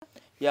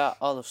Ja,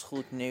 alles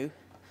goed nu.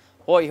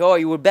 Hoi,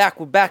 hoi, we're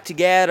back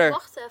together.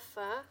 Wacht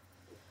even.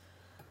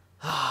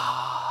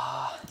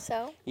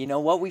 Zo. You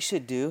know what we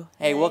should do?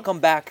 Hey, Nee. welcome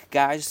back,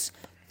 guys.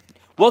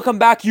 Welcome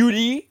back,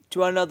 jullie,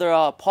 to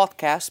another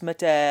podcast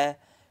met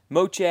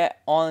Mootje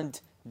en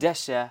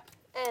Desje.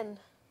 En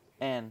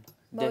Mootje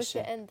Desje.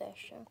 en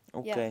Desje.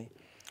 Oké. Ja.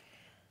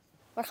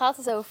 Waar gaat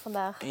het over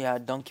vandaag? Ja,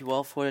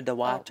 dankjewel voor de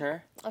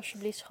water.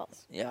 Alsjeblieft,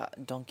 schat. Ja,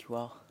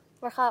 dankjewel.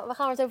 Waar gaan we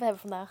het over hebben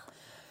vandaag?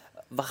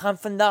 We gaan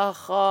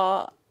vandaag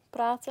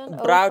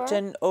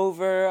Praten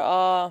over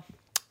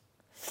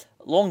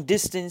long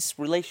distance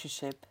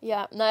relationship.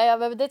 Ja, nou ja, we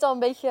hebben dit al een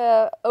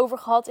beetje over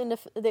gehad in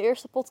de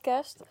eerste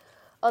podcast.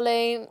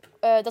 Alleen,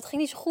 dat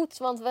ging niet zo goed,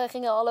 want we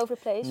gingen al over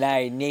de place.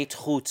 Nee, niet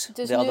goed.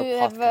 Dus de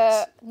andere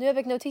podcast. nu heb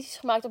ik notities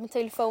gemaakt op mijn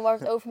telefoon waar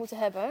we het over moeten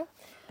hebben.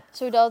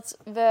 Zodat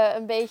we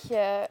een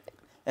beetje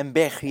Een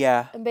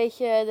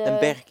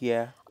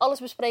bergje. alles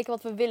bespreken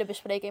wat we willen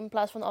bespreken. In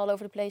plaats van all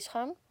over the place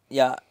gaan.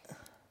 Ja.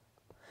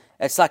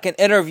 It's like an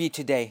interview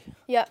today.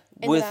 Ja,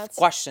 inderdaad. With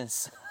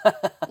questions.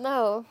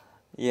 Nou,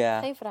 Ja.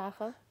 geen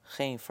vragen.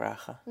 Geen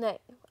vragen. Nee.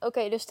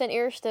 Oké, dus ten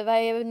eerste,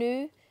 wij hebben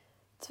nu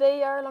 2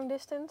 jaar lang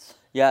distance.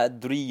 Ja,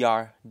 3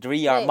 jaar.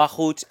 3 jaar. Nee. Maar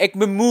goed, ik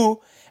ben moe.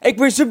 Ik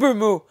ben super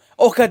moe.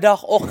 Elke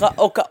dag,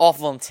 elke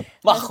avond.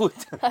 Maar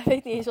goed. Hij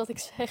weet niet eens wat ik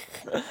zeg.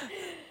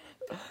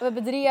 We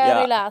hebben 3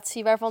 jaar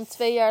relatie, waarvan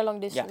 2 jaar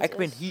lang distance Ja, ik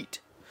ben is.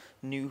 heat.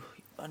 Nu,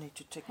 I need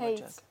to take my Heet.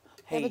 jacket.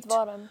 Je bent Heet.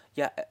 warm.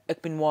 Ja,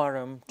 ik ben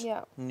warm.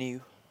 Ja.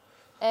 Nu.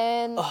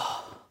 En...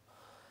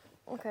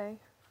 Oké.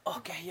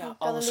 Oké, ja, Gonna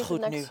alles leave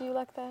goed it next nu. to you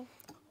like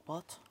that?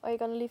 Wat? Are you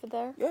gonna leave it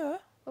there? Ja,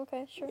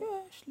 Okay, sure. ja,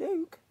 is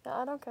leuk.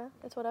 Yeah, I don't care.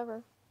 It's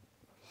whatever.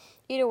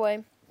 Either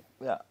way.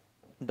 Ja,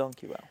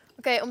 dankjewel.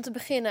 Oké, om te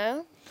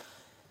beginnen.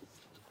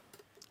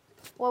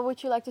 What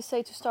would you like to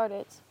say to start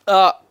it?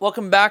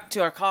 Welcome back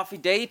to our coffee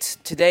date.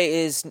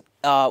 Today is,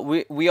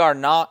 we are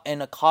not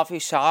in a coffee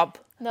shop.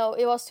 No,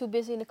 it was too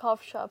busy in the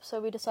coffee shop, so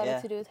we decided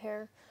Yeah. to do it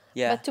here.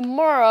 Yeah. But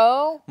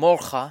tomorrow,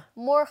 Morgen.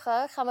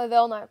 gaan we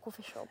wel naar een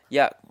coffee shop.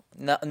 Ja,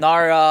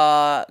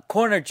 naar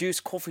Corner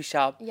Juice Coffee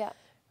Shop. Ja.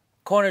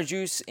 Corner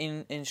Juice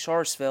in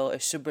Shoresville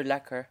is super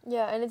lekker.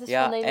 Ja, en het is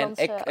Ja, van en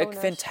Nederlandse ik owners.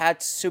 vind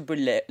het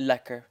super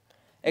lekker.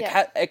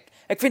 Ja.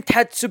 Ik vind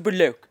het super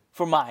leuk.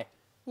 Voor mij.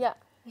 Ja.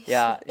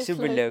 Ja, Is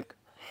super leuk. leuk.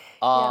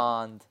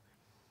 Ja. En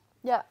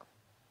Ja.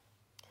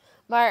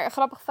 Maar een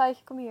grappig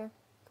feitje, kom hier.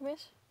 Kom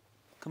eens.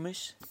 kom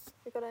eens.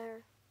 Ik got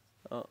hair.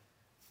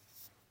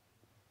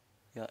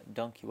 Ja,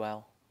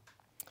 dankjewel.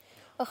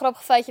 Een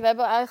grappig feitje, we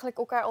hebben eigenlijk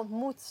elkaar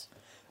ontmoet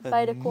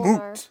bij de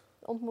corner.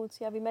 Ontmoet,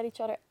 ja, we met each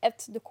other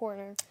at the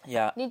corner.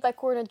 Ja, Niet bij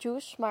Corner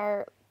Juice,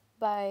 maar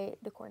bij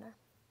de corner.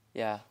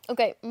 ja.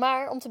 Oké,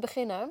 maar om te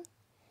beginnen.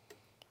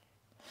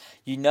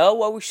 You know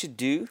what we should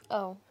do?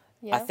 Oh,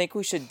 ja. I think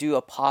we should do a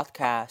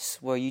podcast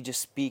where you just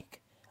speak.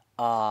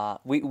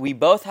 We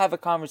both have a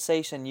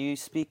conversation. You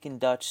speak in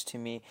Dutch to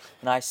me,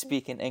 and I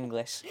speak in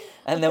English,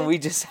 and then we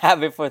just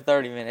have it for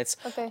 30 minutes.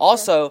 Okay,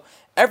 Also,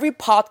 every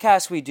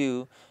podcast we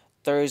do,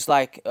 there's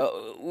like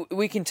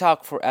we can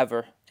talk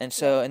forever, and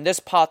so in this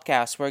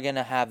podcast we're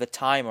gonna have a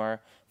timer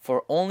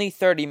for only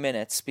 30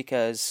 minutes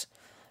because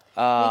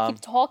We keep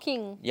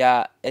talking.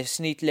 ja, is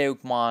niet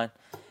leuk man.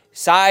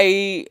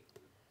 Zij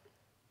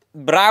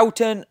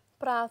braten.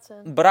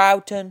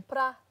 Praten.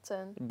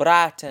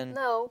 Braten.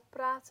 No,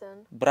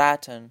 praten.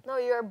 Braten. No,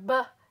 you're b.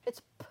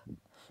 It's p.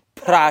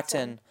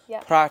 Praten. Ja.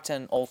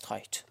 Praten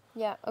altijd.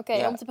 Ja, oké,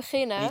 Ja. om te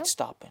beginnen. Niet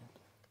stoppen.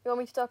 You want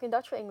me to talk in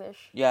Dutch or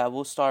English? Yeah,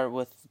 we'll start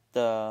with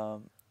the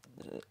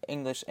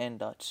English and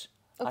Dutch.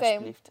 Okay,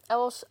 Alsjeblieft.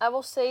 I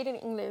will say it in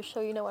English so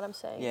you know what I'm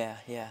saying.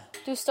 Yeah.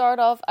 To start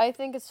off, I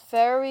think it's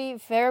very,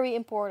 very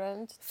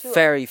important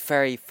Very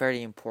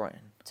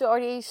important. to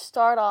already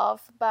start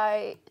off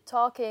by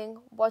talking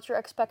what you're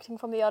expecting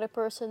from the other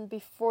person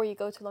before you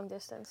go to long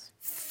distance.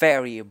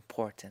 Very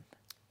important.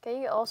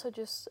 Can you also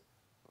just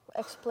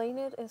explain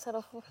it instead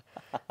of...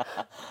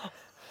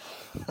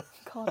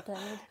 God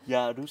damn it.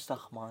 Ja,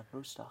 rustig man,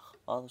 rustig.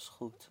 Alles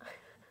goed.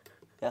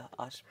 Ja,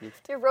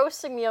 alsjeblieft. You're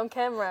roasting me on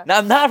camera. No,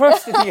 I'm not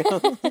roasting you.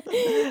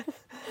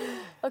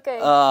 Okay,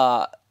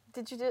 Can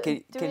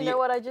you you- know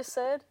what I just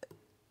said?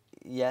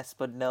 Yes,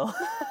 but no.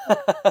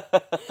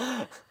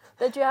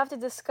 That you have to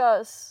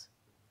discuss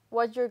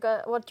what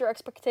your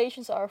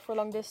expectations are for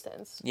long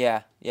distance.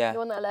 Yeah. You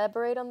want to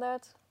elaborate on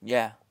that?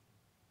 Yeah.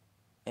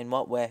 In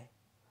what way?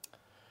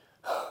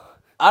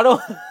 I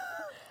don't...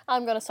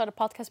 I'm gonna start a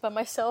podcast by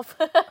myself.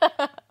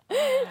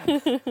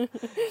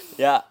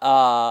 Yeah,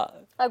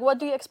 Like, what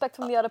do you expect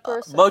from the other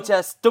person?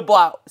 Mocha, step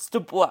out.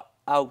 Step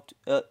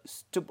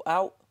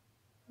out.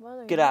 What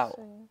are Get you out.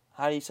 saying?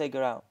 How do you say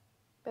get out?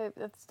 Babe,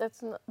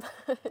 that's not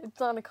it's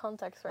not in the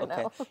context right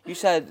Okay. now. You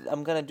said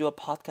I'm gonna do a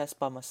podcast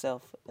by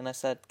myself, and I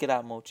said get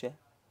out, Mocha.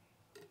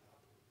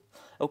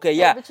 Okay,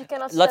 yeah. But you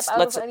cannot step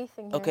out of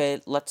anything here.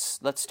 Okay, let's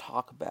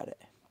talk about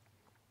it.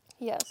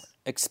 Yes.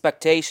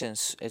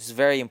 Expectations is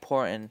very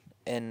important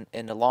in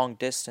the long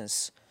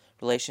distance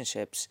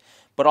relationships,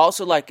 but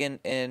also like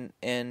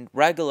in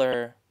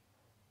regular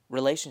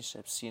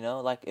relationships. You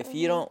know, like if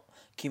you don't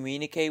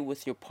communicate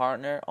with your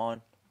partner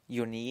on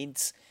your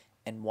needs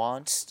and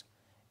wants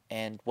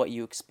and what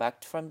you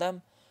expect from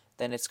them,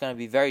 then it's going to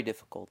be very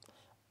difficult.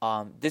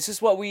 This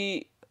is what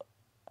we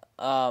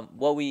have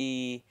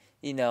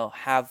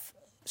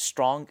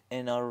strong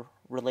in our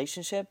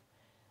relationship.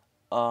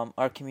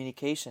 Our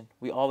communication.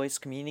 We always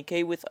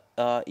communicate with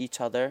each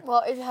other.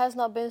 Well, it has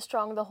not been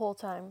strong the whole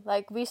time.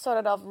 Like, we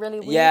started off really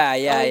weak. Yeah, and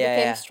we yeah, became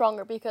yeah.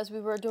 stronger because we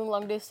were doing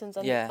long distance,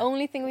 and Yeah. the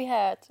only thing we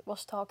had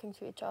was talking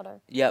to each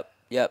other. Yep.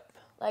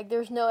 Like,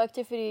 there's no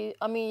activity.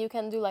 I mean, you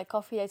can do like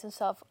coffee dates and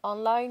stuff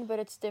online, but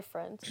it's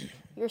different.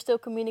 You're still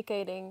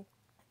communicating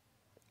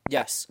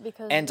Yes.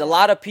 because And a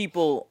lot of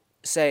people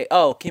say,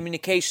 "Oh,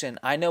 communication.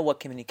 I know what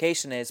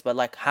communication is, but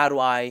like, how do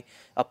I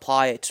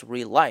apply it to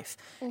real life?"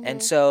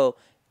 And so,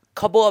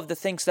 couple of the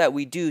things that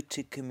we do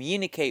to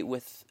communicate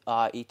with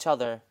each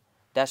other,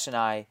 Dash and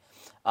I.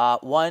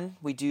 One,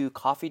 we do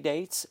coffee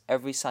dates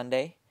every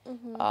Sunday.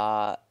 You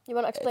want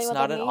to explain It's what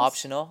not that an means?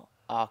 optional.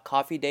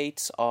 Coffee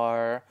dates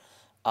are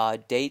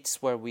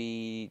dates where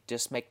we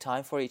just make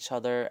time for each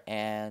other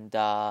and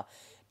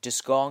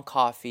just go on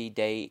coffee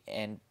date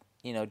and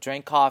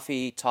drink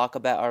coffee, talk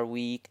about our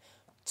week,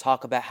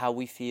 talk about how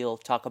we feel,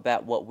 talk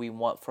about what we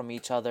want from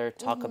each other,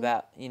 talk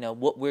about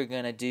what we're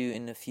gonna do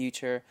in the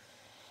future.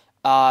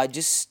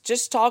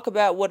 Just talk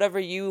about whatever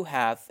you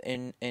have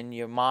in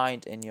your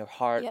mind and your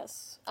heart.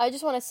 Yes. I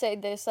just want to say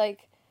this,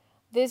 like,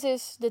 this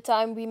is the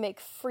time we make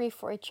free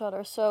for each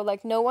other. So,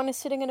 like, no one is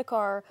sitting in a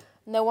car,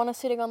 no one is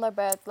sitting on their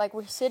bed. Like,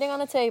 we're sitting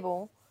on a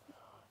table,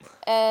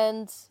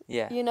 and,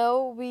 Yeah.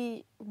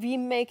 we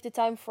make the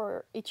time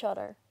for each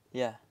other.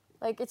 Yeah.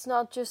 Like, it's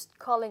not just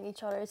calling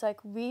each other. It's like,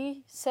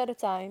 we set a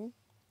time,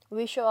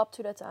 we show up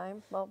to that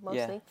time, well,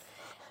 mostly.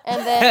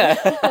 And then,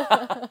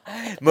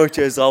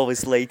 Mocha is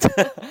always late.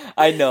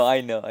 I know.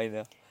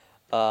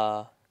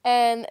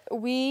 and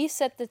we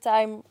set the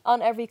time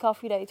on every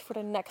coffee date for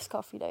the next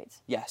coffee date.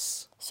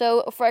 Yes.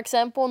 So, for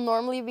example,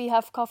 normally we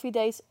have coffee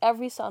dates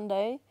every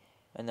Sunday.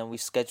 And then we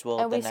schedule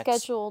And the we next.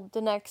 schedule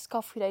the next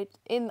coffee date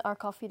in our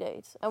coffee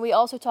dates. And we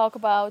also talk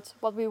about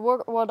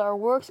what our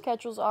work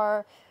schedules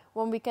are,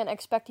 when we can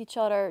expect each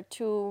other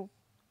to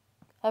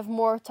have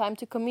more time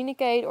to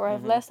communicate or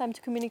have less time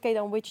to communicate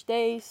on which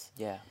days.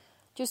 Yeah.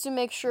 Just to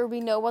make sure we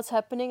know what's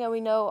happening and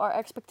we know our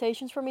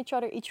expectations from each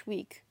other each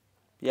week.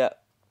 Yeah.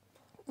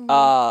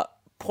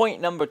 Point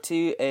number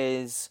 2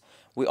 is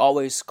we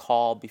always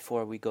call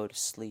before we go to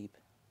sleep.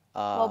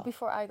 Well,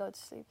 before I go to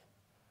sleep.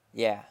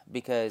 Yeah,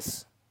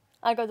 because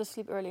I go to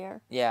sleep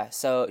earlier. yeah,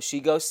 so she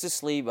goes to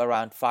sleep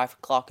around 5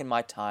 o'clock in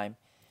my time.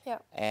 Yeah.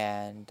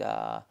 And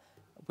I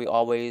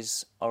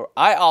always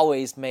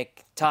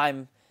make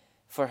time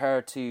for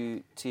her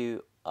to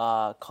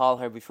call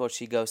her before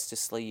she goes to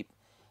sleep.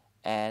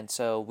 And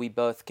so we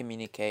both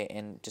communicate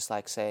and just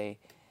like say,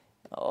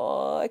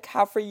 "Oh, ik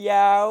ga voor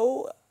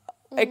jou.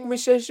 Ik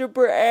mis je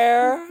super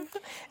erg.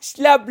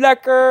 Slaap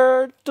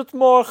lekker. Tot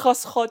morgen,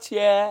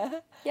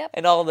 schatje." Yep.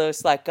 And all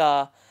those like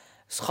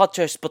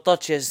schatjes,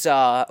 patatjes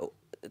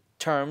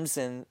terms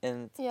and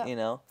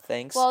Yeah.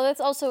 things. Well, that's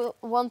also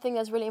one thing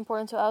that's really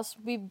important to us.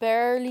 We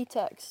barely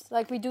text.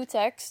 Like, we do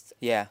text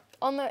Yeah.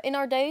 in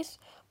our days,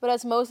 but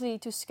that's mostly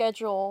to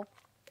schedule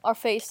our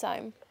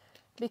FaceTime,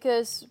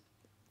 because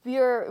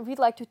we'd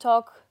like to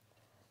talk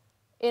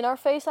in our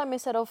FaceTime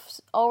instead of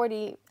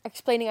already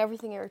explaining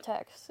everything in your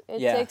text.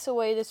 It Yeah. takes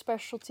away the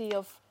specialty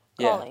of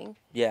calling.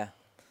 Yeah.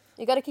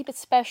 You gotta keep it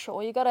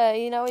special. You gotta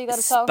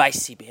talk.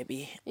 Spicy,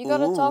 baby. You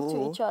gotta talk to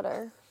Ooh. each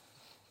other.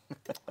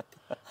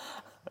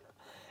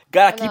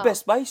 Gotta I keep know. it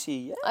spicy.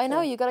 Yeah. I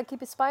know, you gotta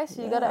keep it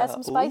spicy. You gotta add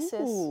some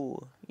spices.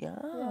 Ooh, yeah.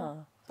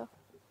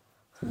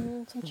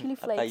 Some chili I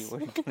thought you flakes. were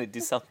gonna do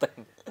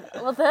something.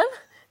 What then?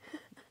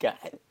 God,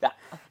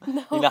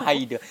 you know how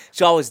you do it.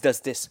 She always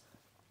does this.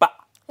 Bah.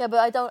 Yeah, but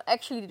I don't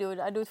actually do it.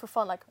 I do it for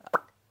fun. Like,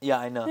 Yeah,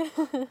 I know.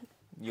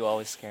 You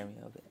always scare me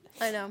a bit.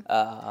 I know.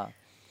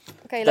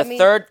 Okay, The let me.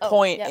 third oh,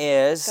 point yeah.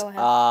 is Go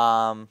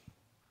ahead.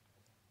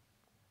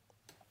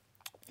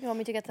 You want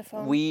me to get the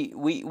phone?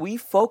 we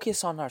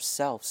focus on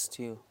ourselves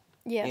too.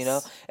 Yes. You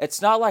know, it's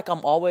not like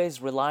I'm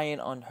always relying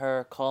on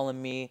her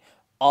calling me,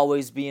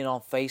 always being on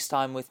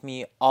FaceTime with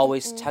me,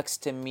 always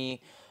texting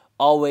me,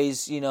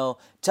 always,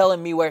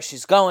 telling me where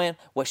she's going,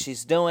 what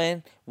she's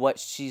doing, what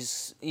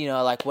she's,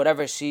 like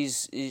whatever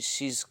she's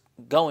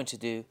going to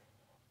do.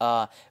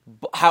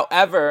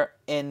 However,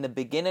 in the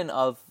beginning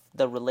of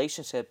the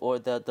relationship or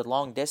the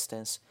long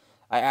distance,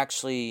 I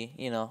actually,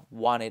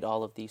 wanted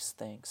all of these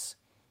things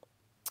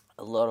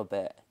a little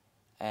bit.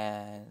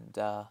 And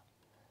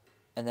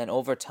then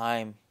over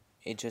time,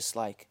 it just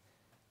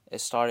it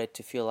started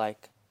to feel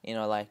like,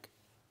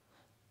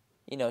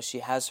 she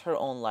has her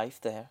own life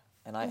there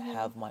and I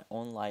have my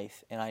own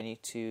life and I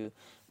need to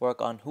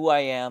work on who I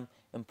am,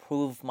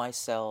 improve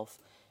myself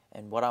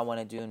and what I want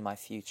to do in my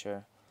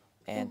future.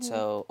 And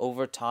so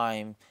over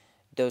time,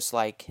 those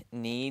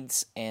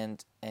needs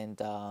and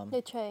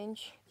They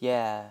change.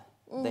 yeah,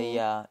 they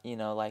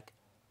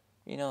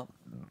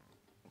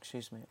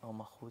excuse me, oh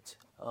my goed,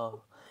 oh,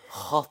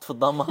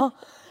 godverdamme.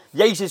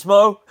 Jezus,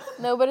 Mo.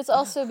 No, but it's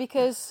also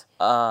because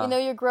Uh,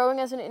 you're growing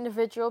as an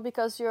individual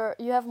because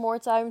you have more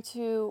time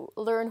to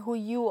learn who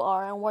you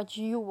are and what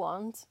you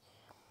want.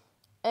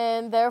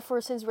 And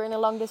therefore, since we're in a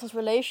long distance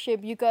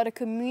relationship, you gotta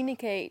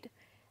communicate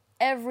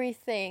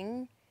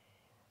everything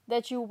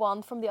that you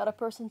want from the other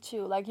person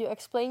too. Like you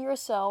explain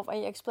yourself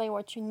and you explain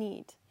what you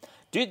need.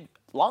 dude,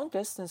 long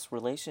distance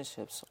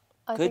relationships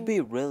I could think be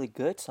really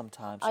good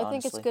sometimes. I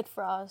think it's honestly. good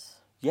for us.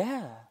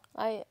 Yeah,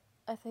 I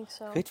think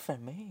so. good for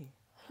me.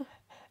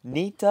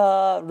 Niet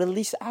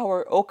release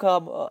our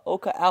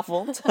Oka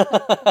avond.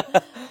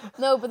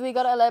 No, but we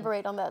gotta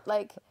elaborate on that.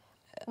 Like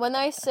when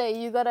I say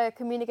you gotta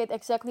communicate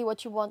exactly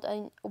what you want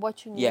and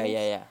what you need.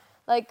 Yeah.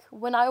 Like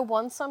when I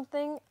want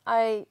something,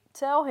 I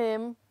tell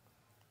him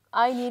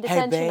I need Hey,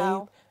 attention babe,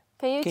 now.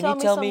 Can you Can tell you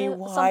me tell me something?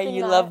 why Something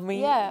you now? love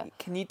me? Yeah.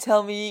 Can you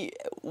tell me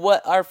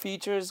what our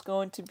future is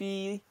going to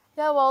be?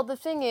 Yeah. Well, the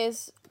thing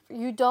is,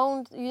 you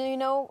don't. You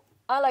know,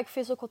 I like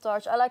physical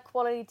touch. I like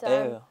quality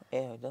time.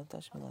 Ew, don't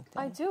touch me like that.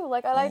 I do.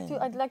 Like I like to.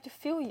 I'd like to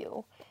feel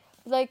you.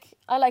 Like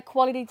I like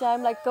quality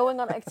time. Like going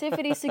on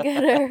activities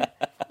together.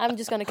 I'm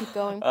just gonna keep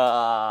going.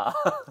 I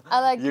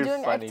like You're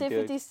doing funny, dude.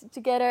 activities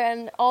together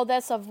and all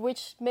that stuff,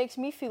 which makes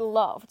me feel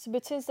loved.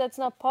 But since that's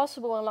not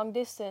possible in long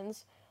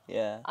distance,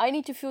 Yeah. I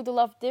need to feel the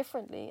love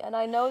differently. And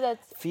I know that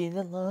Feel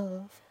the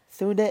love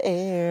through the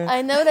air.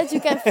 I know that you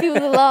can feel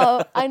the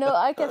love. I know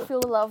I can feel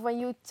the love when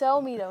you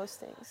tell me those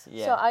things.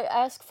 Yeah. So I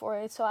ask for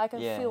it so I can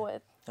Yeah. feel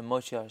it. En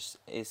Mocha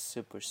is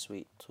super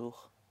sweet,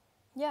 toch?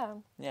 Yeah.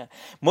 Ja.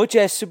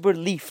 Mocha is super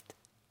lief.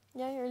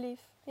 Yeah, you're lief.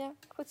 Yeah,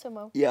 goed zo,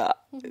 Mo. Ja,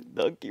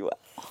 dankjewel.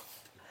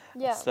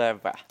 Yeah.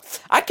 Zwaar.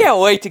 I can't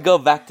wait to go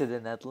back to the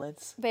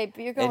Netherlands. Babe,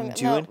 you're going... In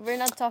June? No, we're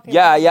not talking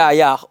Yeah,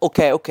 about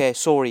that. Okay.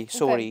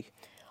 Sorry.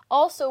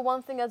 Also,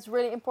 one thing that's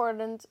really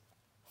important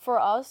for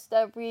us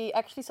that we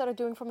actually started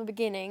doing from the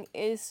beginning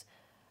is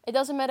it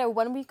doesn't matter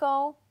when we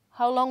call,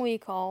 how long we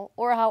call,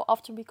 or how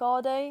often we call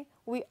a day.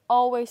 We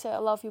always say I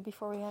love you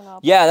before we hang up.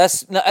 Yeah,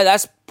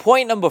 that's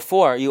point number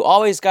 4. You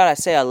always gotta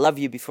say I love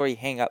you before you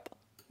hang up.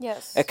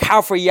 Yes. Ik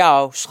hou voor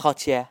jou,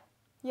 schatje.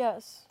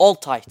 Yes.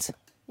 Altijd.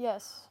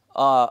 Yes.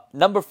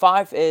 Number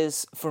 5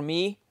 is, for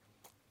me,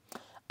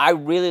 I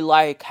really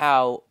like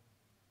how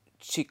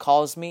she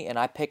calls me and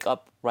I pick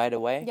up right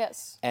away.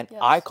 Yes. And yes.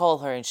 I call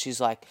her and she's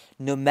like,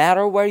 no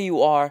matter where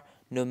you are,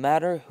 no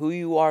matter who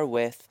you are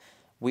with,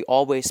 we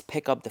always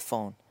pick up the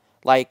phone.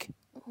 Like,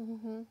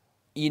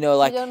 you know,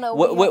 like... You don't know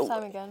when you have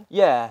time again.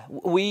 Yeah.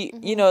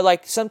 You know,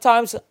 like,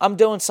 sometimes I'm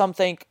doing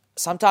something...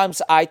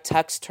 Sometimes I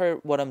text her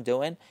what I'm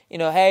doing. You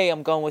know, hey,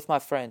 I'm going with my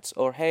friends.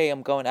 Or, hey,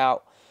 I'm going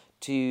out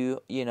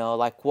to, you know,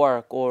 like,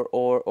 work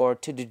or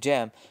to the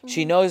gym.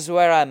 She knows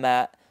where I'm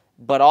at.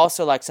 But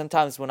also, like,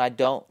 sometimes when I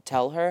don't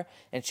tell her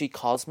and she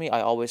calls me,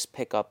 I always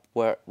pick up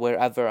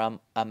wherever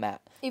I'm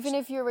at. Even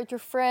if you're with your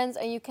friends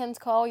and you can't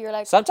call, you're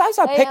like... Sometimes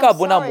I hey, pick I'm up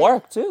when I'm sorry.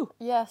 work, too.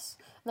 Yes.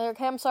 They're like,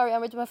 hey, I'm sorry,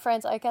 I'm with my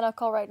friends. I cannot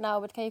call right now,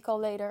 but can you call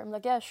later? I'm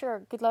like, yeah,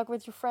 sure. Good luck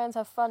with your friends.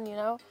 Have fun, you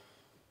know?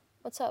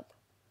 What's up?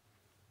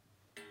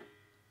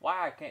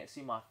 Why I can't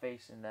see my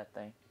face in that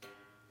thing?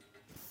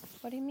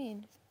 What do you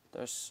mean?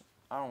 There's...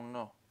 I don't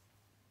know.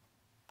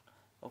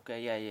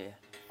 Okay, yeah.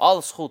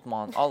 Alles goed,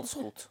 man. Alles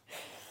goed.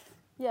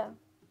 Yeah.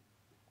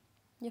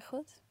 Je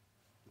goed?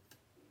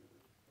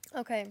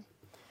 Okay.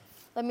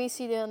 Let me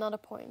see another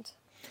point.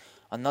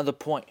 Another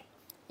point.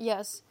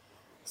 Yes.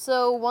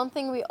 So one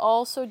thing we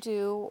also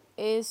do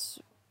is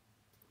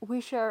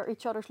we share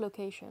each other's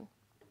location.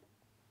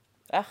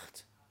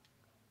 Echt?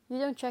 You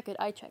don't check it,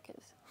 I check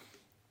it.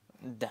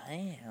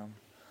 Damn.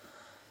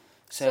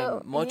 So,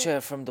 So, Mocha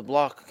from the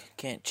block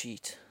can't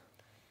cheat.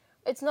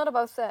 It's not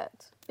about that.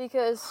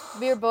 Because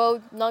we're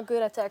both not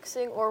good at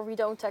texting or we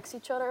don't text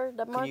each other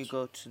that much. Can you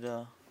go to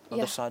the Yeah.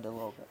 other side a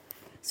little bit?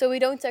 So we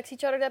don't text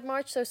each other that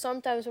much. So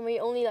sometimes when we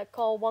only like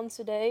call once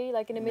a day,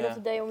 like in the middle of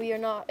Yeah. the day, and we are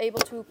not able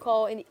to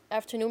call in the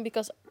afternoon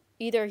because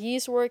either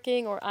he's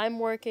working or I'm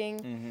working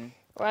Mm-hmm.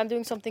 or I'm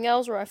doing something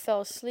else or I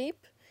fell asleep.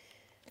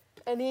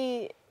 And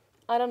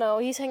I don't know,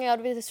 he's hanging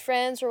out with his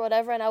friends or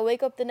whatever. And I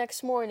wake up the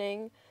next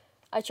morning,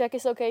 I check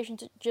his location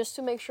just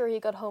to make sure he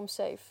got home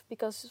safe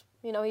because,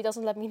 you know, he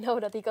doesn't let me know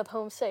that he got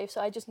home safe. So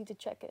I just need to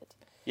check it.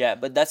 Yeah,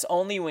 but that's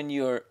only when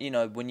you're, you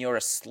know, when you're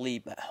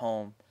asleep at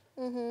home.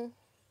 Mm-hmm.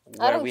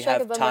 Where I don't we check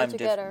have it when time we're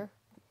together.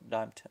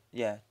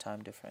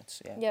 time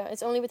difference. Yeah. Yeah,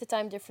 it's only with the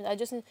time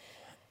difference.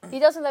 He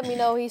doesn't let me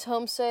know he's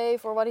home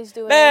safe or what he's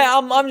doing. Man,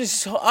 I'm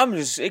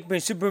just, ik ben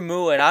super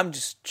moe and I'm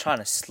just trying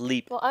to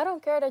sleep. Well, I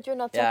don't care that you're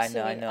not Yeah,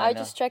 texting I me. know, I know.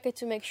 just check it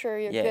to make sure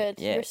you're good,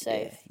 you're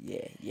safe.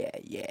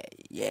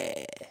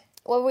 Yeah.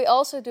 What we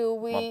also do,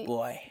 My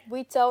boy.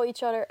 we tell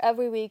each other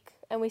every week,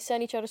 and we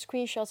send each other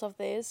screenshots of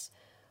this,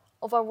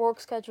 of our work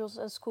schedules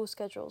and school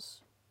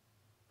schedules.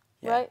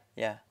 Yeah, Right?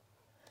 Yeah.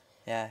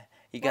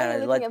 You Why are gotta you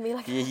let looking at me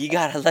like you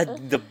gotta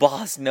let the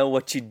boss know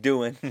what you're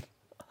doing.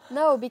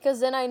 No, because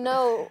then I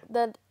know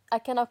that I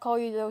cannot call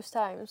you those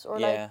times, or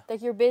Yeah. like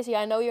that you're busy.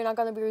 I know you're not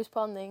gonna be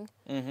responding.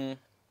 Mm-hmm.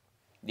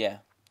 Yeah.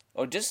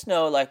 Or just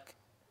know, like,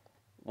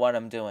 what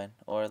I'm doing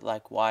or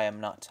like why I'm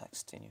not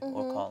texting you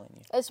or calling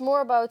you. It's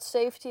more about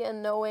safety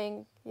and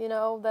knowing,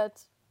 that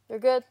you're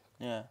good,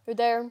 Yeah. you're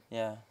there.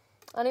 Yeah.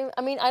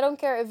 I mean, I don't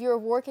care if you're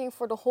working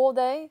for the whole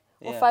day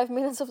or Yeah. 5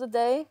 minutes of the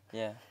day.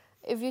 Yeah.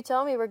 If you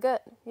tell me, we're good,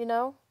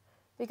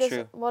 Because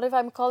True. what if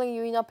I'm calling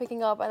you, you're not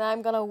picking up, and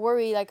I'm gonna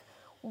worry, like,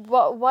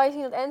 why is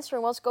he not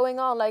answering? What's going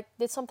on? Like,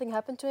 did something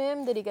happen to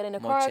him? Did he get in a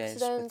car Moche is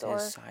accident? with Or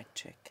his side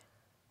chick.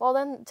 well,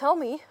 then tell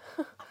me.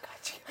 I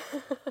got you.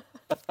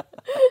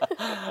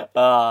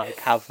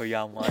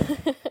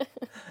 Kapoyaman.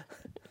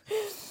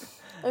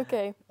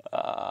 Okay.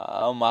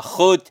 Oh my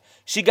god.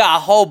 She got a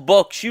whole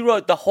book. She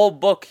wrote the whole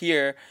book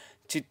here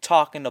to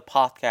talk in the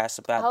podcast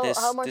about this.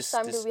 How much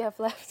time do we have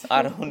left?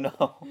 I don't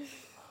know.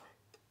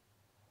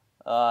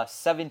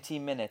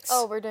 17 minutes.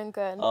 Oh, we're doing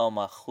good. Oh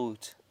my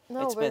god.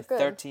 No, It's we're been good.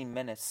 13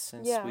 minutes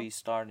since Yeah. we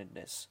started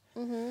this.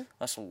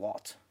 That's a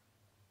lot.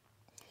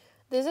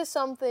 This is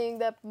something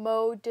that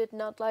Mo did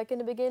not like in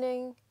the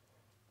beginning,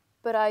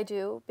 but I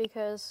do,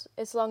 because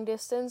it's long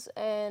distance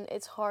and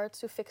it's hard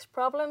to fix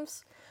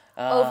problems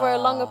over a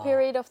longer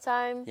period of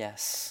time.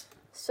 Yes.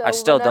 So I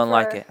still don't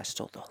like whenever- it. I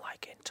still don't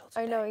like it until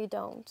today. I know you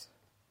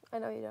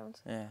don't.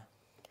 Yeah.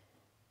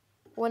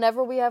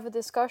 Whenever we have a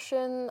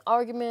discussion,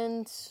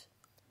 argument,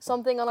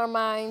 something on our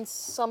minds,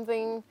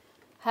 something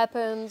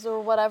happens or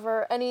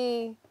whatever,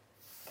 any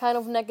kind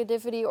of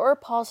negativity or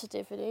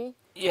positivity,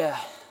 Yeah.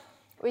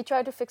 we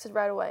try to fix it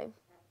right away.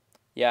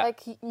 Yeah.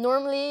 Like,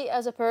 normally,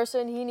 as a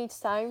person, he needs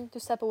time to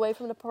step away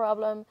from the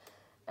problem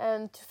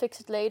and to fix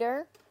it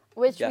later,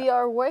 which Yeah. we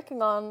are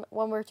working on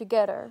when we're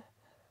together.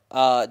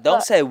 Don't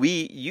but- say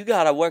we. You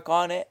gotta work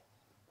on it.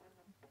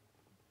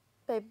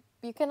 Babe,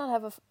 you cannot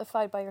have a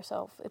fight by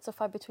yourself. It's a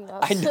fight between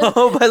us. I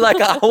know, but like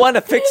I want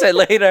to fix it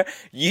later.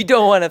 You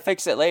don't want to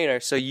fix it later,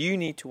 so you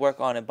need to work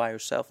on it by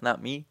yourself,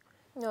 not me.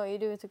 No, you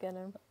do it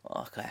together.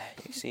 Okay,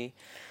 you see.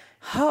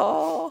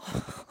 Oh.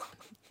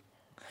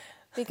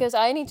 Because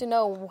I need to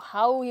know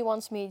how he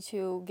wants me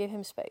to give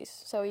him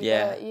space. So,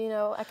 Yeah.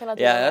 I cannot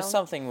do Yeah, that that's alone.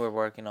 something we're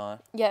working on.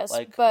 Yes,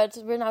 like- but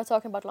we're now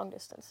talking about long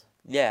distance.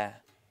 Yeah.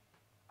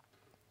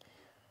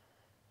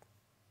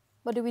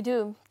 What do we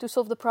do to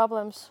solve the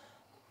problems?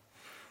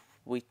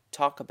 We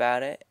talk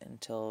about it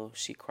until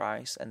she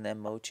cries, and then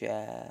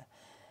Mocha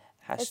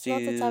has It's to. not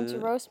the time to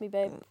roast me,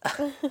 babe.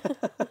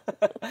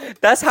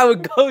 That's how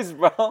it goes,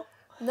 bro.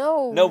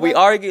 No. No, we but-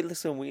 argue.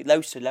 Listen, we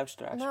luister,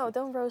 actually. No,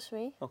 don't roast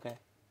me. Okay.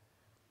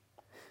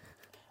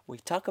 We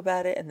talk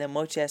about it, and then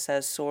Mocha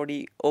says,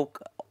 "Sorry,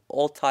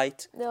 all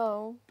tight."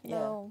 No. Yeah.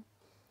 No.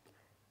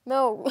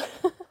 No.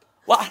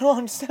 Well, I don't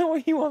understand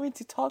what you want me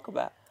to talk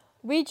about.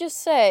 We just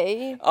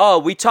say, Oh,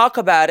 we talk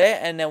about it,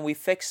 and then we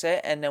fix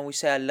it, and then we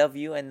say, "I love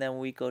you," and then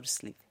we go to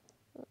sleep.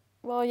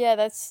 well, yeah,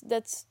 that's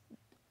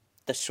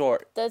The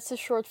short a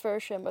short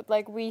version, but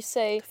like we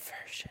say,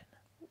 version.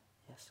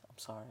 Yes, I'm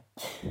sorry.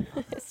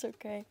 it's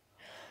okay.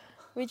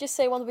 We just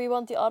say what we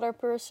want the other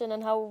person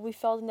and how we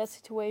felt in that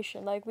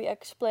situation. Like, we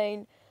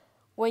explain,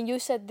 when you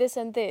said this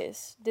and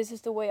this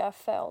is the way I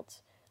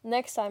felt.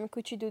 Next time,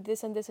 could you do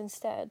this and this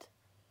instead?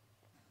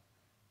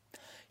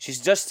 She's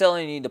just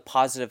telling you the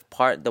positive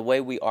part, the way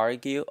we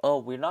argue. Oh,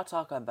 we're not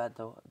talking about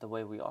the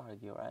way we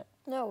argue, right?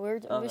 No, we're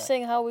Okay.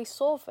 saying how we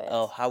solve it.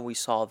 Oh, how we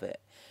solve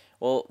it.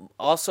 Well,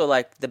 also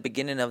like the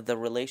beginning of the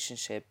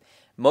relationship,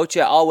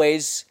 Mocha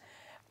always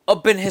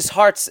open his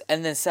hearts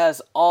and then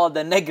says all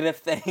the negative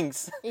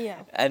things.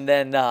 Yeah. And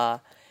then You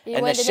and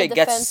the went in a shit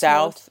gets defense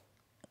south.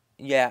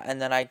 Yeah,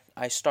 and then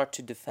I start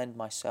to defend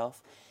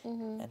myself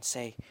Mm-hmm. and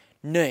say,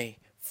 "Nay,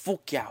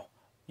 fuck you.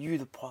 You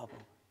the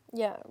problem."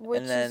 Yeah,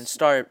 which and then is,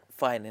 start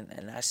fighting,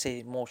 and I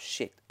say more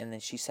shit, and then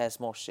she says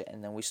more shit,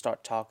 and then we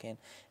start talking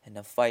and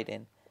then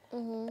fighting.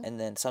 Mm-hmm. And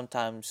then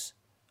sometimes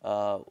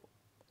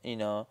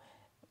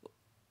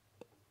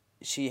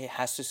she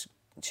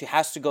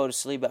has to go to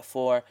sleep at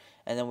 4,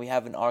 and then we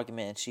have an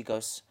argument, and she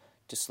goes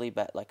to sleep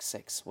at like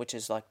 6, which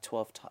is like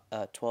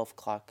 12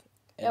 o'clock.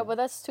 yeah, but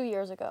that's 2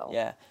 years ago.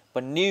 Yeah,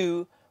 but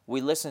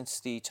we listen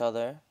to each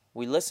other.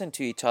 We listen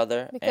to each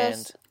other,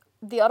 Because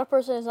and the other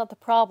person is not the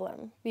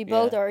problem. We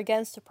both Yeah. are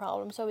against the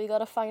problem, so we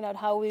gotta find out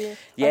how we are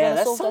yeah, gonna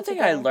that's solve that something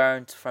I together.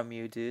 learned from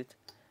you, dude.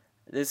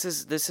 This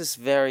is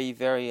very,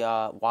 very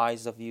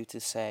wise of you to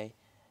say.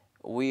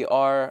 We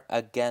are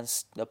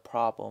against the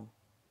problem,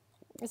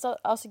 It's not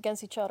us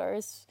against each other.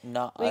 It's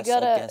not We us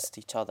gotta- against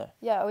each other.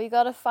 yeah, we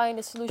gotta find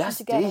a solution That's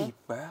together. deep,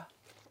 bruh.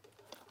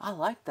 I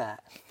like that.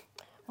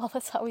 Well,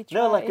 that's how we try.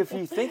 No, like if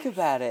you think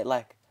about it,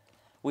 like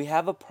we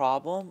have a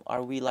problem.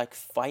 Are we like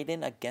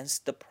fighting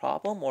against the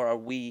problem, or are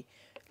we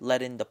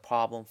letting the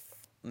problem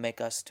make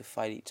us to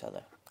fight each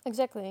other?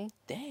 Exactly.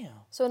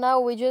 Damn. So now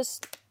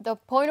the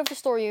point of the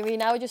story, we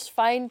now just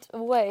find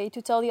a way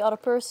to tell the other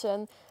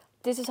person,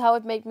 this is how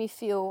it made me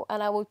feel,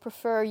 and I would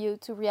prefer you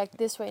to react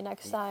this way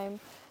next time.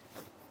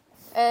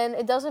 And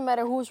it doesn't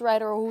matter who's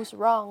right or who's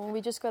wrong.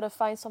 We just gotta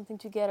find something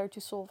together to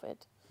solve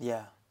it.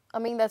 Yeah. I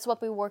mean, that's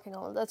what we're working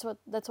on. That's what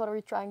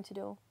we're trying to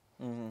do.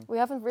 Mm-hmm. We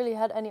haven't really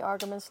had any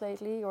arguments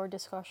lately or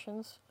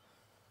discussions.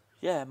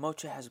 Yeah,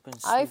 Mocha has been.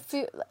 I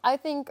sweet.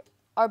 think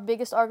our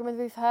biggest argument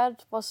we've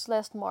had was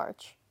last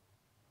March.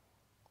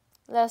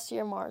 Last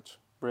year, March.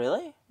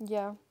 Really?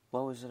 Yeah,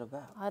 What was it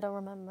about? I don't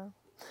remember.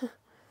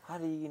 How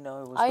do you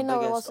know it was I the know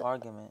it biggest was-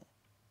 argument?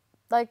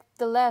 Like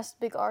the last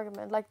big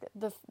argument, like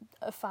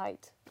a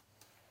fight.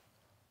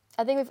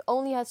 I think we've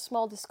only had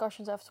small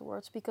discussions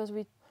afterwards because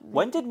we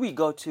When did we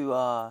go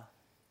to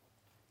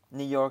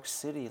New York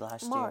City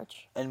last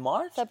March. year? In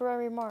March?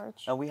 February,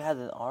 March. And we had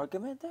an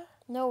argument there?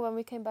 No, when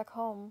we came back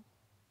home.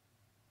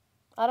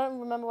 I don't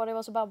remember what it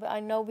was about, but I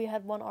know we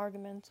had one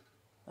argument.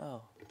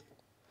 Oh.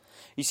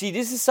 You see,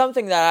 this is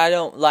something that I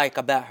don't like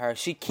about her.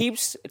 She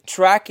keeps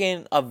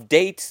tracking of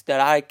dates that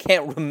I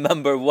can't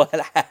remember what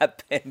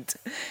happened.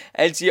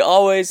 And she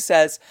always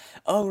says,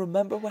 oh,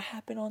 remember what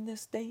happened on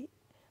this date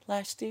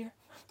last year?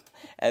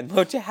 And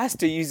Mocha has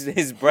to use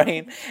his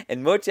brain.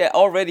 And Mocha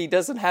already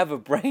doesn't have a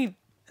brain.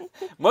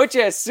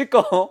 Mocha is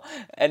sickle.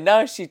 And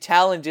now she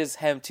challenges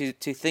him to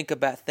think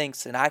about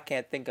things. And I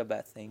can't think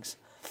about things.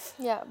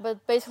 Yeah,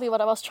 but basically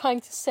what I was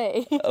trying to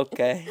say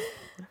Okay.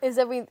 is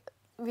that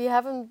we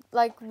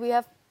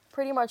have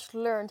pretty much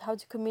learned how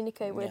to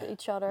communicate with Yeah,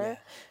 each other. yeah.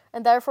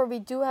 And therefore we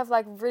do have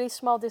like really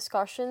small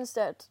discussions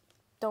that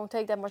don't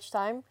take that much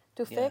time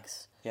to Yeah.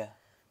 fix. Yeah.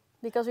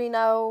 Because we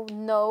now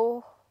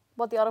know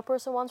what the other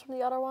person wants from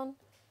the other one.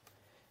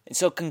 And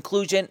so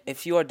conclusion,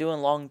 if you are doing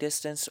long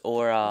distance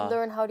or...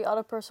 Learn how the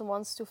other person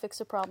wants to fix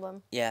the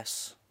problem.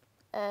 yes.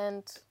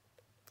 And,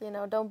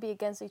 don't be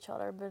against each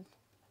other, but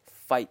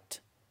Fight.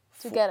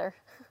 together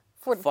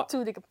Fu-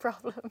 to the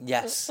problem.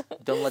 Yes.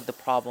 Don't let the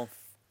problem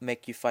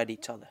make you fight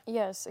each other.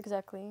 Yes,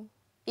 exactly.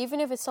 Even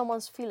if it's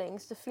someone's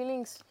feelings, the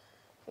feelings,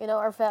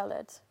 are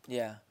valid.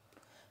 Yeah.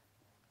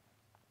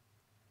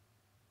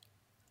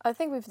 I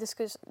think we've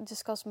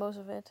discussed most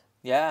of it.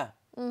 Yeah.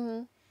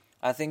 Mm-hmm.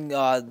 I think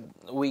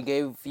we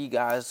gave you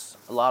guys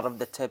a lot of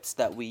the tips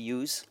that we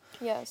use.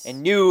 Yes.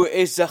 And nu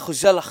is de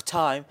gezellig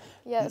time.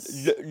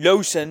 Yes.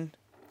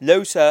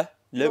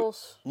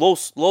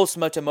 Los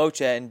met de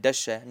mocha en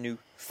desje nu.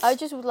 I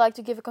just would like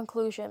to give a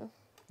conclusion.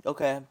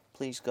 Okay,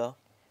 please go.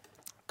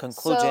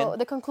 Conclusion. So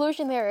the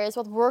conclusion here is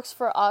what works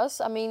for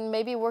us. I mean,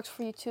 maybe it works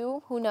for you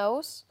too. Who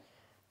knows?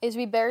 Is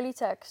we barely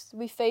text.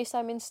 We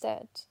FaceTime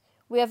instead.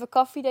 We have a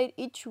coffee date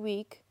each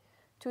week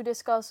to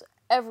discuss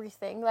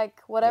everything.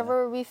 Like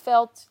whatever we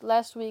felt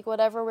last week,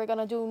 whatever we're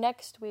gonna do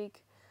next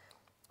week,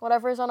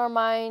 whatever is on our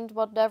mind,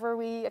 whatever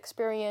we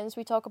experience.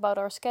 We talk about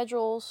our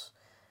schedules,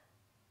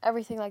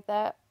 everything like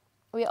that.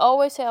 We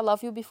always say I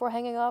love you before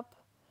hanging up.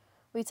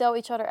 We tell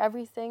each other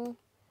everything.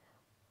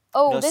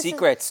 Oh, No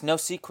secrets. No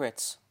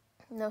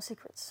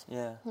secrets.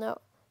 Yeah. No.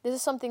 This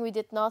is something we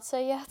did not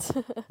say yet.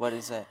 What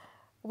is it?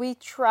 We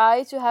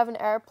try to have an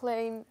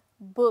airplane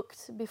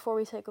booked before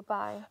we say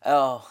goodbye.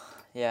 Oh,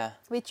 yeah.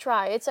 We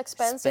try. It's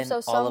expensive.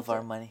 Spend all of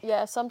our money.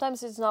 Yeah,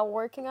 sometimes it's not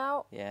working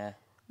out. Yeah.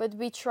 But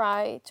we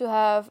try to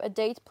have a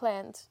date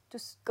planned to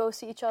go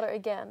see each other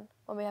again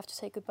when we have to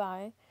say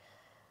goodbye.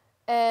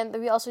 And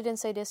we also didn't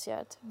say this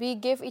yet. We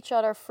give each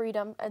other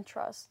freedom and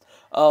trust.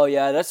 Oh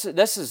yeah, this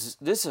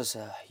is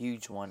a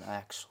huge one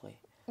actually.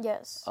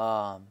 Yes.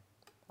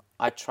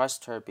 I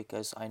trust her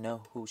because I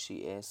know who she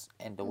is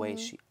and the way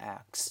she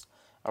acts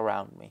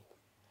around me.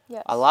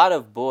 Yes. A lot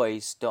of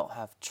boys don't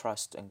have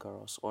trust in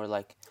girls, or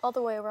like All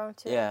the way around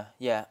too.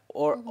 yeah,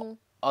 or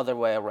other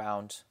way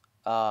around.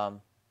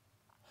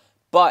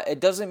 But it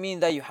doesn't mean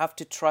that you have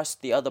to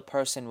trust the other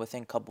person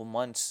within a couple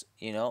months,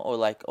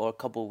 or a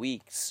couple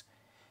weeks.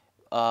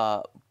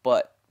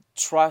 But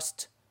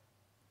trust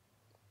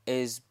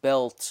is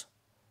built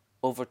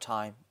over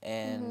time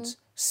and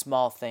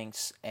small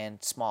things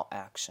and small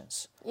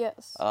actions.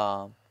 Yes.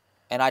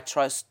 And I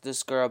trust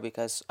this girl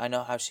because I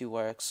know how she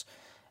works.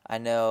 I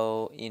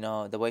know,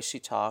 the way she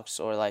talks,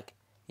 or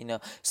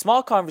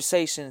small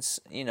conversations,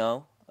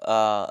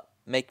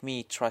 make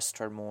me trust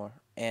her more.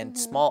 And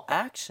small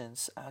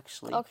actions,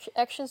 actually.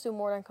 Actions do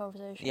more than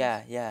conversations.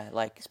 Yeah,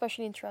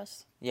 Especially in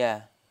trust.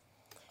 yeah.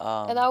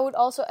 And I would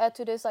also add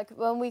to this,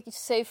 when we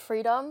say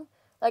freedom,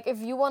 if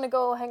you want to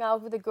go hang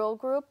out with a girl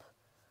group,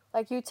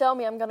 you tell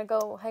me I'm going to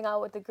go hang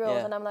out with the girls,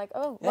 Yeah. and I'm like,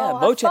 oh, Yeah,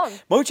 well, have fun.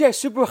 Mocha is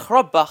super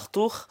grappig,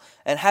 toch?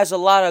 And has a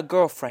lot of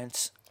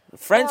girlfriends.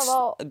 Friends,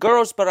 well-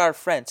 girls, but are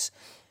friends.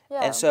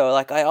 Yeah. And so,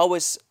 I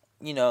always,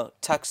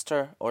 text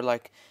her or,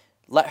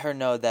 let her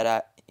know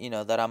that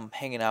that I'm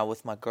hanging out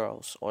with my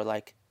girls. Or,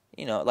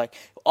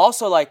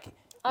 also,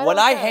 when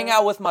I hang care.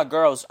 out with my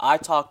girls, I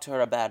talk to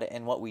her about it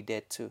and what we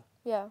did, too.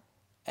 Yeah.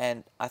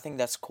 And I think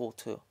that's cool,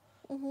 too.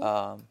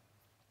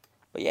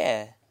 But,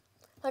 yeah.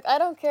 I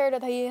don't care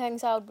that he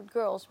hangs out with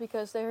girls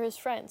because they're his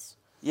friends.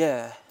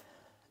 Yeah,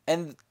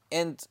 and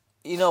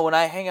when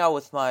I hang out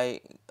with my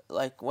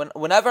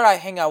whenever I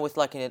hang out with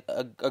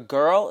a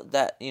girl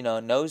that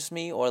knows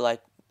me, or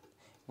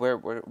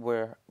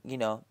we're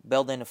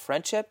building a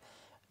friendship,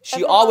 she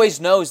Everyone- always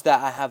knows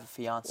that I have a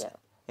fiance. Yeah.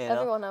 You know?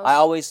 Everyone knows.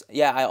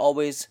 I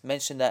always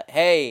mention that.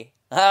 Hey,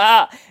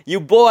 you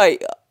boy,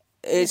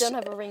 You don't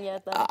have a ring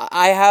yet, then.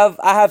 I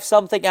have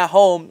something at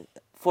home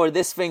for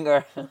this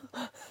finger.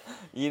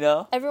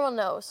 Everyone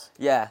knows.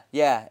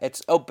 Yeah,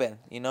 it's open,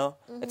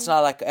 It's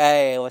not like,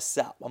 hey, what's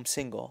up? I'm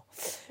single.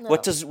 No.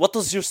 What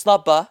does you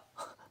snapper?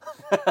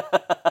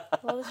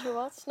 is your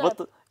what? Snap. What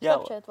the, yeah,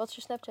 Snapchat. What's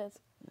your Snapchat?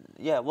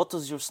 yeah. What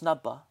is your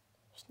snap?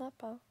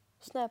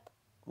 Snap.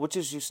 What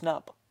is your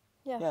snap?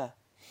 Yeah. Yeah.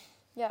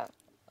 Yeah.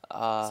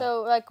 Uh,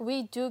 So, like,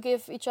 we do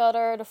give each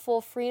other the full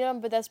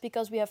freedom, but that's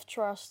because we have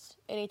trust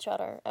in each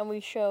other and we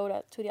show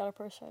that to the other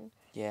person.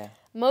 yeah.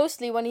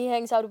 Mostly when he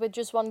hangs out with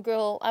just one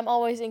girl, I'm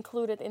always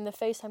included in the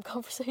FaceTime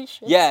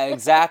conversations. Yeah,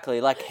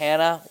 exactly. Like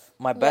Hannah,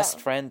 my best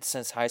Yeah. friend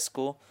since high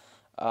school.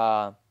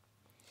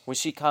 When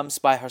she comes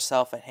by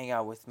herself and hang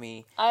out with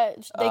me.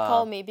 They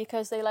call me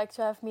because they like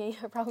to have me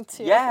around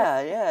too.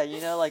 Yeah, yeah. You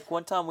know, like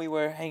one time we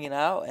were hanging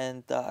out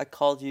and I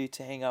called you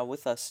to hang out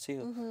with us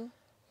too. Mm-hmm.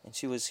 And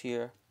she was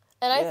here.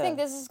 And I Yeah. think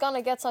this is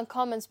gonna get some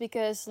comments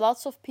because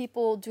lots of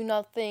people do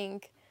not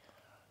think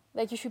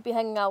that you should be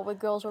hanging out with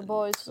girls or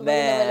boys when in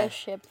a Nah.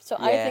 relationship. So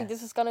I Yeah. think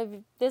this is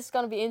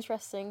gonna be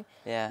interesting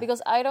Yeah.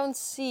 because I don't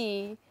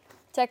see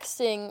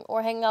texting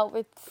or hanging out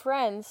with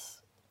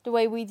friends the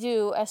way we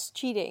do as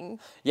cheating.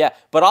 Yeah,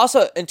 but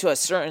also into a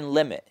certain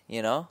limit,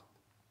 you know?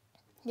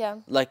 Yeah.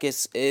 Like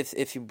it's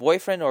if your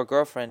boyfriend or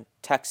girlfriend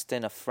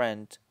texting a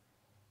friend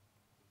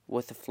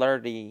with a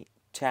flirty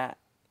chat,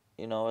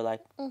 you know, or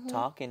like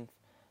talking,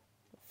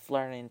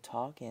 flirting,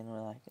 talking,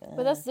 we're like,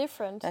 But that's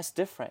different. that's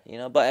different, you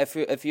know. But if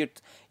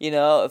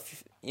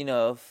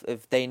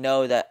they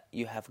know that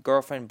you have a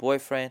girlfriend,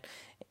 boyfriend,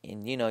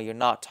 and you know you're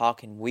not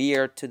talking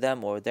weird to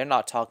them or they're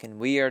not talking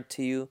weird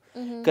to you,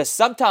 because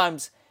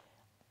sometimes,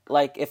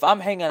 like if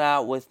I'm hanging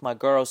out with my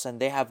girls and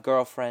they have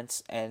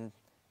girlfriends and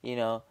you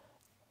know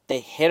they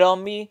hit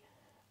on me,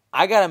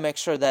 I gotta make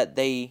sure that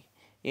they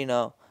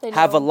They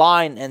have a know.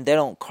 line and they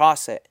don't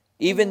cross it.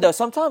 Even though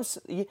sometimes,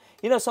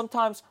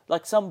 sometimes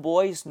like some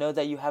boys know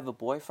that you have a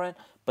boyfriend,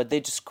 but they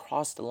just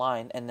cross the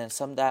line, and then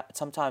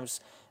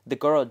sometimes the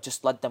girl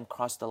just let them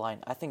cross the line.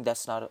 I think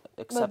that's not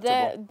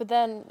acceptable. But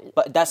then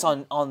But that's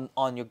on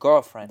your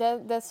girlfriend.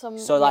 that's some.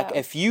 So like yeah.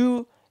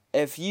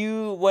 if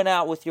you went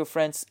out with your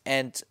friends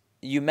and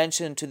you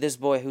mentioned to this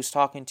boy who's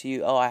talking to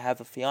you, oh, I have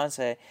a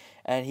fiance,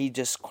 and he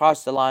just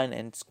crossed the line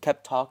and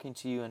kept talking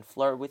to you and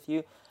flirt with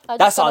you, I just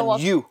that's gotta on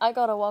walk, you. I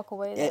gotta walk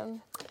away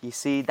then. You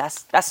see,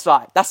 that's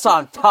what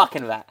I'm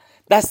talking about.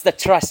 That's the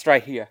trust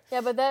right here.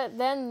 Yeah, but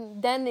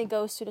then it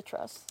goes to the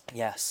trust.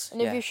 Yes. And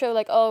if yeah. you show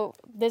like, oh,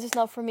 this is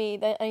not for me,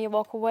 then and you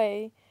walk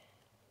away.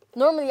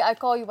 Normally, I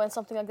call you when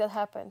something like that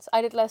happens.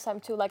 I did last time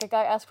too. Like a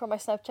guy asked for my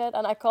Snapchat,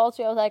 and I called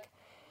you. I was like,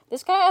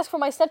 this guy asked for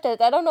my Snapchat.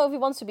 I don't know if he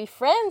wants to be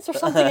friends or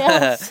something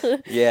else.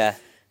 Yeah.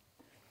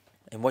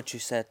 And what you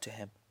said to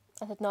him?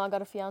 I said, no, I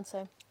got a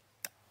fiance.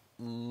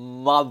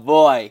 My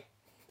boy.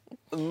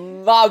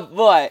 My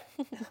boy.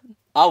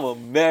 I will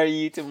marry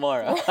you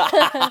tomorrow.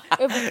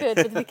 If we could,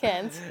 but we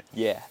can't.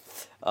 Yeah.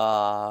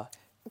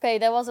 Okay,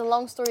 that was a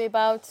long story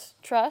about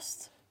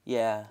trust.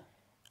 Yeah.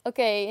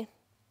 Okay.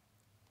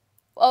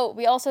 Oh,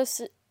 we also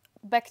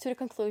back to the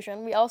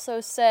conclusion. We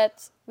also said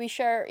we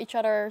share each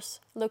other's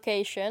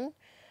location,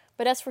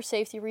 but that's for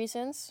safety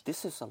reasons.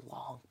 This is a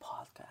long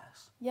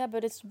podcast. Yeah,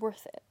 but it's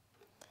worth it.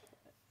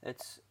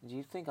 Do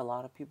you think a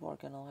lot of people are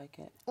gonna like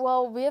it?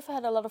 Well, we have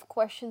had a lot of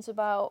questions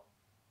about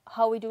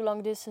how we do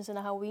long distance and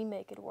how we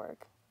make it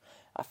work.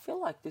 I feel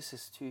like this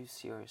is too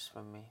serious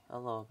for me, a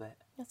little bit.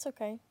 That's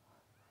okay.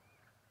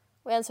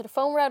 We answer the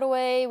phone right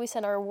away. We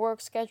send our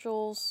work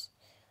schedules.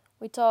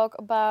 We talk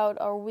about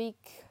our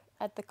week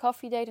at the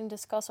coffee date and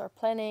discuss our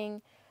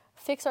planning.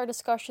 Fix our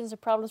discussions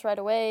and problems right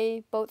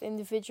away. Both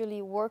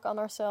individually work on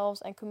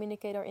ourselves and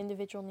communicate our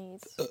individual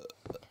needs.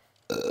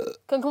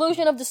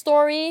 Conclusion of the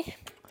story.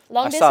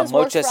 Long I saw distance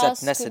works for Mocha's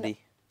us. ethnicity.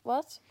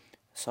 What?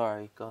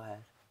 Sorry, go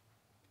ahead.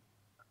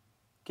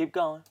 Keep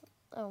going.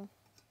 Oh.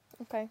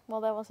 Okay,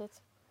 well that was it.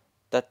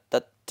 That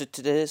it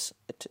is.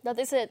 That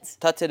is it.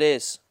 That it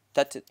is.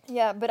 That it.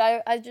 Yeah, but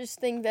I just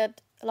think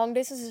that long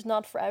distance is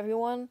not for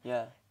everyone.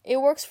 Yeah. It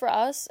works for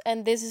us,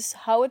 and this is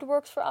how it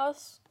works for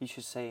us. You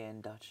should say it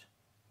in Dutch.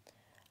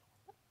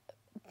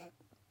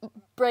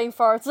 Brain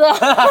farts.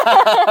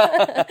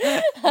 I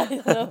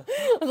don't know.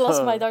 I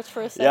lost my Dutch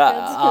for a second.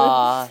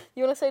 Yeah.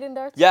 You want to say it in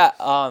Dutch? Yeah.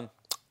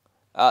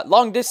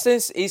 Long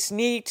distance is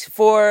niet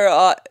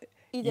voor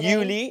Iedereen.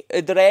 jullie,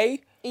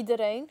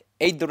 Iedereen.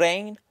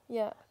 iedereen.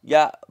 Ja.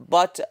 Ja,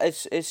 but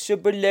it's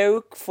super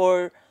leuk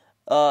voor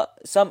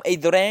some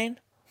iedereen.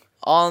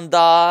 En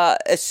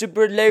is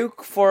super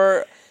leuk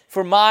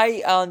voor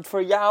mij en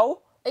voor jou.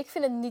 Ik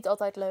vind het niet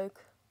altijd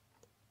leuk.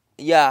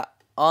 Ja,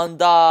 en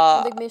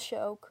Want ik mis je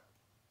ook.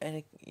 en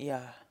ik,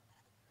 ja.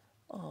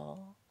 Oh.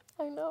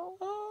 I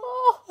know.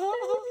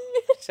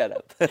 Shut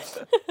up.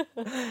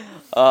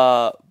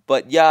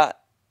 But yeah,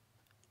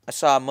 I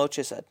saw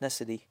Mocha's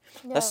ethnicity.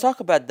 Yeah. Let's talk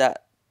about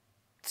that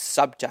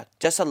subject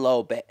just a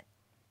little bit.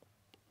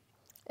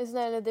 Isn't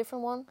that a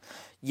different one?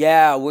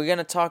 Yeah, we're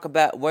gonna talk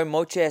about where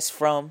Mocha is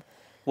from.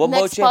 What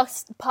Next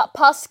Mocha?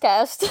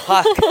 podcast.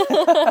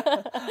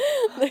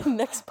 The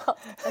next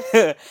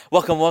podcast.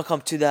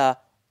 welcome to the.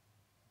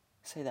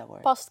 Say that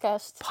word.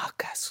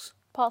 Podcast.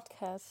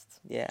 Podcast.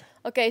 Yeah.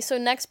 Okay, so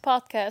next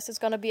podcast is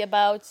gonna be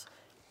about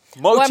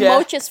Mocha. where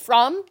Moch is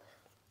from.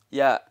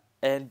 Yeah,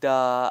 and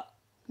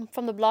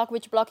From the blog,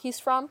 which blog he's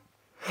from.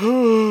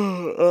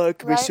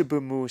 Ik ben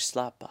super moe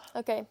slapen.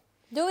 Oké.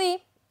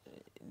 Doei.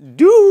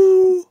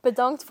 Doei!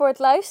 Bedankt voor het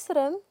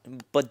luisteren.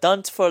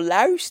 Bedankt voor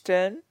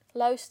luisteren.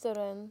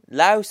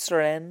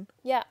 Luisteren.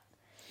 Ja.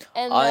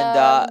 En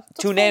And tot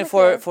tune in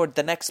volgende keer. for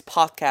the next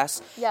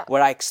podcast Ja.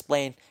 where I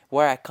explain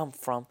where I come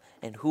from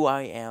and who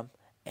I am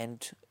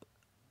and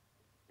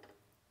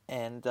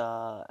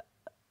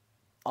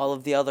all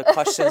of the other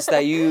questions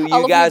that you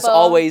All of the guys above.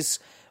 always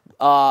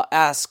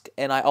ask,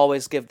 and I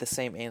always give the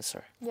same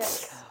answer.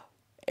 Yes.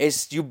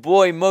 It's your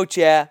boy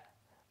Mocha.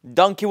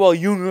 Dankjewel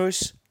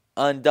jongens.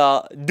 En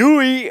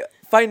doei.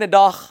 Fijne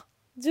dag.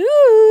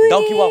 Doei.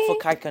 Dankjewel voor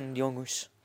kijken jongens.